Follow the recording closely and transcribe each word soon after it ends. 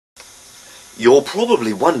You're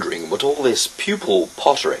probably wondering what all this pupil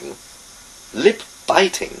pottering, lip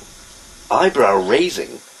biting, eyebrow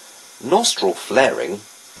raising, nostril flaring,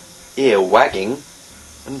 ear wagging,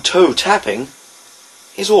 and toe tapping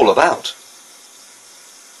is all about.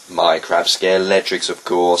 Micrapscaletrix, of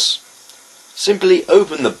course. Simply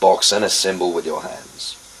open the box and assemble with your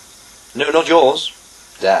hands. No, not yours,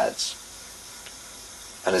 Dad's.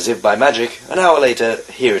 And as if by magic, an hour later,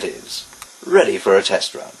 here it is, ready for a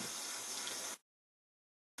test run.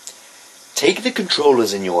 Take the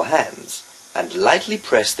controllers in your hands and lightly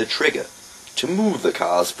press the trigger to move the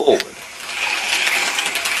cars forward.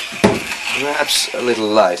 Perhaps a little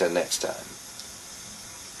lighter next time.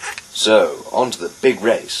 So, on to the big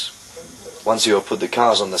race. Once you have put the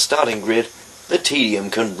cars on the starting grid, the tedium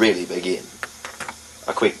can really begin.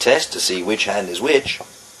 A quick test to see which hand is which,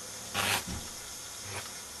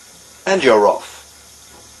 and you're off.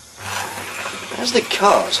 As the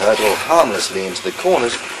cars hurtle harmlessly into the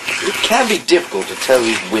corners, it can be difficult to tell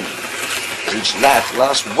who's winning, as each lap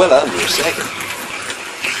lasts well under a second.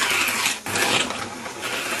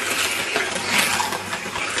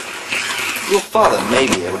 Your father may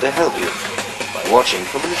be able to help you by watching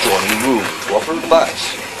from an adjoining room to offer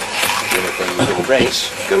advice if anything in the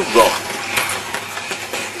race go wrong.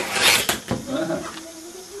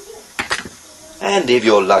 And if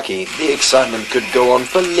you're lucky, the excitement could go on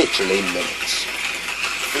for literally minutes.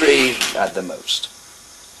 3 at the most.